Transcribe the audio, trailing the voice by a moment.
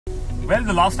Well,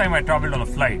 the last time I traveled on a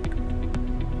flight,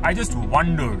 I just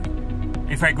wondered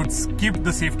if I could skip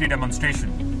the safety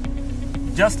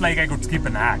demonstration, just like I could skip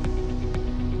an ad.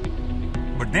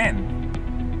 But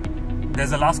then,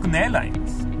 there's Alaskan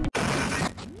Airlines.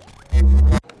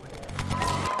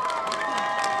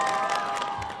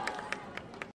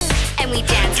 And we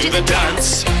dance do the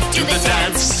dance, do the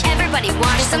dance. Everybody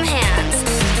wash some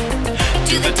hands.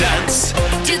 Do the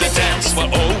dance,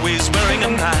 we're always wearing a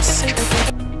mask.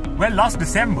 Well, last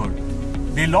December,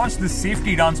 they launched this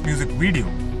safety dance music video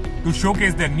to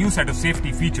showcase their new set of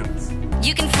safety features.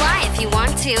 You can fly if you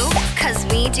want to, cause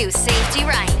we do safety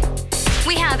right.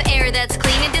 We have air that's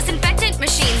clean and disinfectant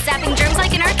machines zapping germs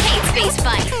like an arcade space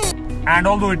fight. And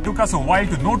although it took us a while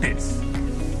to notice,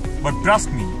 but trust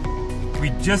me,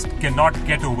 we just cannot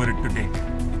get over it today.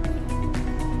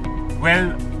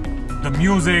 Well, the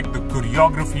music, the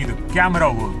choreography, the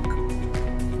camera work,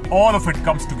 all of it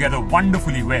comes together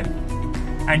wonderfully well,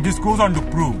 and just goes on to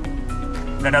prove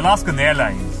that Alaskan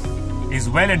Airlines is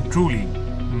well and truly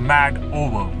mad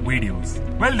over videos.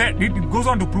 Well, it goes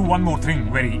on to prove one more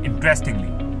thing very interestingly.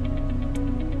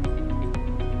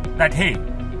 That hey,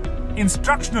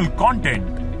 instructional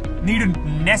content needn't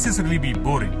necessarily be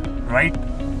boring, right?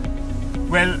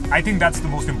 Well, I think that's the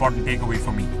most important takeaway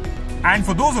for me. And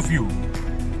for those of you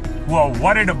who are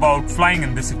worried about flying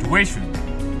in this situation,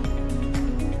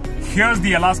 here's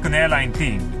the Alaskan Airline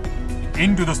team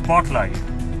into the spotlight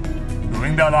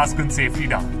doing the Alaskan safety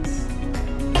dance.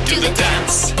 Do the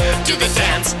dance,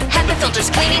 Have the filters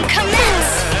cleaning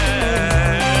commence.